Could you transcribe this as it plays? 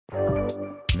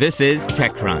This is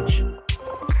TechCrunch.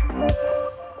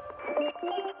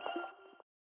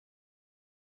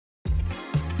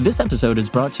 This episode is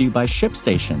brought to you by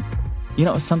ShipStation. You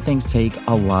know, some things take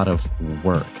a lot of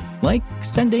work, like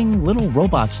sending little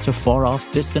robots to far-off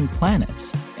distant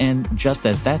planets. And just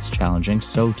as that's challenging,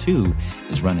 so too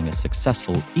is running a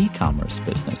successful e-commerce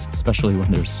business, especially when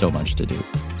there's so much to do.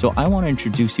 So I want to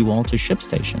introduce you all to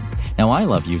ShipStation. Now, I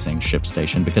love using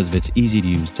ShipStation because of its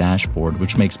easy-to-use dashboard,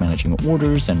 which makes managing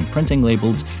orders and printing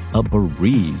labels a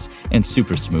breeze and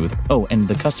super smooth. Oh, and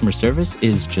the customer service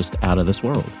is just out of this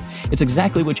world. It's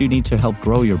exactly what you need to help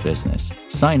grow your business.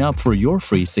 Sign up for your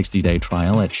free 60-day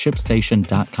trial at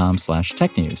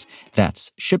shipstation.com/technews.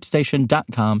 That's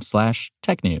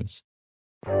shipstation.com/technews.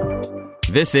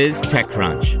 This is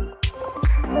TechCrunch.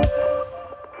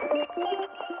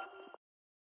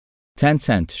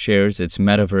 Tencent shares its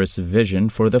metaverse vision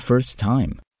for the first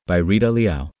time, by Rita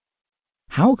Liao.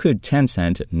 How could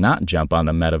Tencent not jump on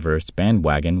the metaverse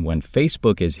bandwagon when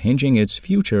Facebook is hinging its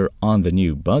future on the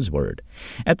new buzzword?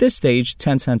 At this stage,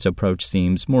 Tencent's approach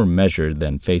seems more measured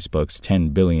than Facebook's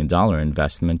 $10 billion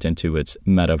investment into its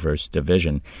metaverse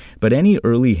division. But any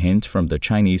early hint from the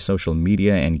Chinese social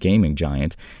media and gaming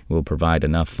giant will provide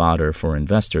enough fodder for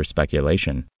investor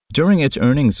speculation. During its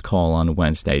earnings call on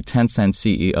Wednesday, Tencent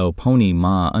CEO Pony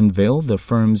Ma unveiled the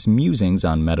firm's musings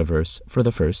on metaverse for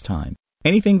the first time.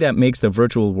 Anything that makes the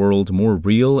virtual world more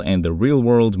real and the real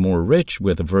world more rich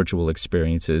with virtual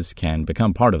experiences can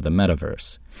become part of the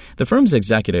metaverse. The firm's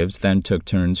executives then took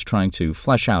turns trying to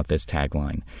flesh out this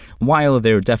tagline. While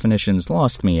their definitions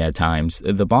lost me at times,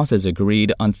 the bosses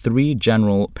agreed on 3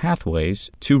 general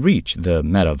pathways to reach the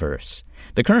metaverse.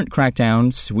 The current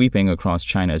crackdown sweeping across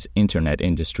China's internet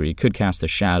industry could cast a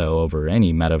shadow over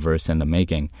any metaverse in the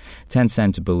making.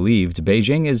 Tencent believed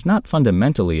Beijing is not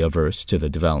fundamentally averse to the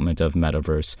development of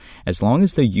metaverse, as long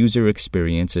as the user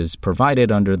experience is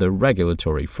provided under the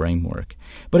regulatory framework.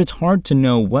 But it's hard to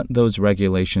know what those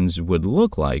regulations would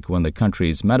look like when the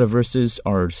country's metaverses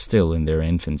are still in their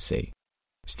infancy.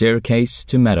 Staircase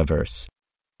to metaverse.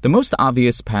 The most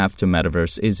obvious path to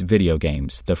metaverse is video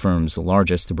games, the firm's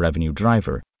largest revenue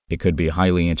driver. It could be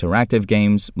highly interactive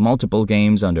games, multiple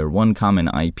games under one common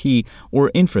IP, or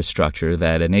infrastructure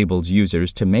that enables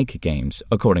users to make games,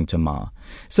 according to Ma.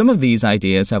 Some of these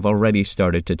ideas have already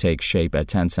started to take shape at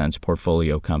Tencent's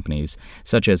portfolio companies,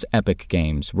 such as Epic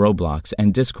Games, Roblox,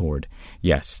 and Discord.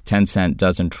 Yes, Tencent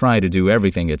doesn't try to do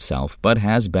everything itself, but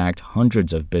has backed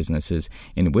hundreds of businesses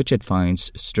in which it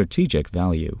finds strategic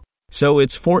value. So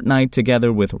it's Fortnite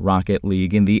together with Rocket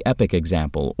League in the Epic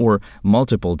example, or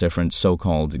multiple different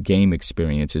so-called game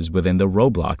experiences within the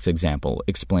Roblox example,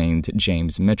 explained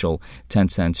James Mitchell,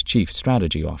 Tencent's chief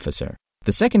strategy officer.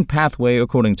 The second pathway,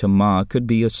 according to Ma, could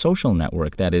be a social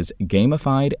network that is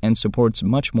gamified and supports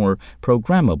much more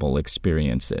programmable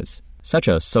experiences. Such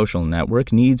a social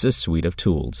network needs a suite of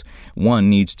tools. One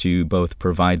needs to both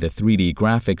provide the 3D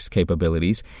graphics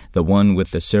capabilities, the one with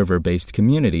the server-based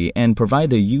community, and provide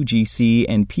the UGC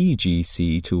and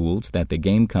PGC tools that the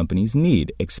game companies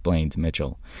need, explained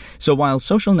Mitchell. So while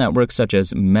social networks such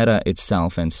as Meta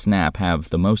itself and Snap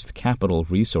have the most capital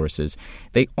resources,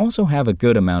 they also have a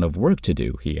good amount of work to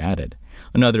do, he added.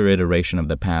 Another iteration of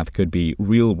the path could be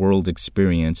real-world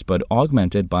experience but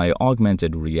augmented by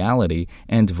augmented reality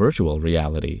and virtual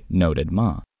reality, noted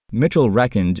Ma. Mitchell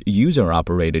reckoned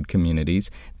user-operated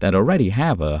communities that already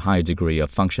have a high degree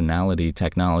of functionality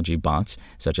technology bots,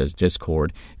 such as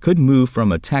Discord, could move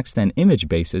from a text and image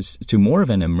basis to more of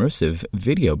an immersive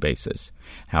video basis.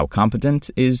 How competent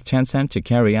is Tencent to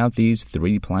carry out these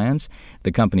 3 plans?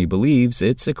 The company believes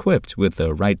it's equipped with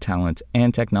the right talent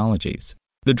and technologies.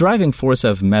 The driving force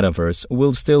of metaverse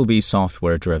will still be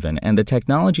software-driven, and the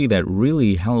technology that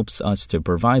really helps us to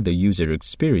provide the user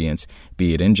experience,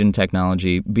 be it engine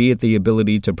technology, be it the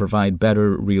ability to provide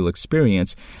better real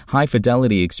experience,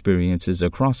 high-fidelity experiences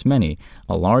across many,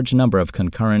 a large number of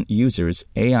concurrent users,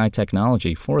 AI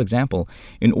technology, for example,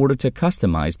 in order to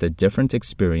customize the different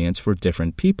experience for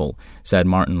different people, said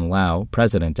Martin Lau,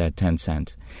 president at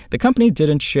Tencent. The company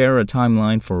didn't share a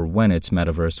timeline for when its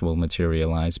metaverse will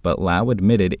materialize, but Lau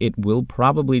admitted it will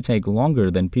probably take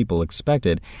longer than people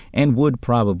expected and would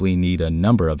probably need a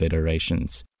number of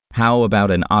iterations. How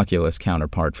about an Oculus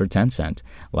counterpart for Tencent?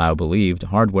 Lau believed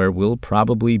hardware will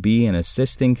probably be an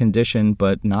assisting condition,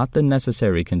 but not the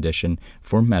necessary condition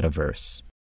for metaverse.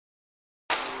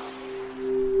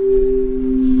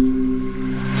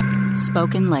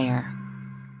 Spoken Layer.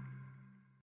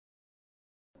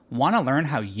 Want to learn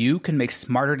how you can make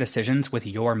smarter decisions with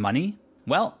your money?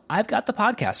 Well, I've got the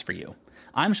podcast for you.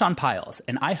 I'm Sean Piles,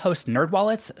 and I host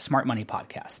NerdWallet's Smart Money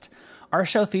Podcast. Our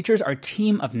show features our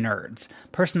team of nerds,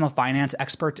 personal finance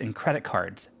experts in credit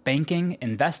cards, banking,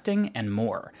 investing, and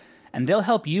more. And they'll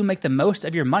help you make the most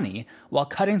of your money while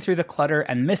cutting through the clutter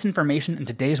and misinformation in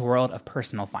today's world of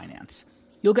personal finance.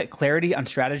 You'll get clarity on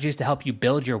strategies to help you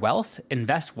build your wealth,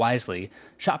 invest wisely,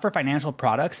 shop for financial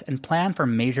products, and plan for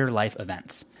major life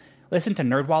events. Listen to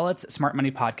NerdWallet's Smart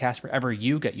Money Podcast wherever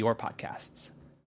you get your podcasts.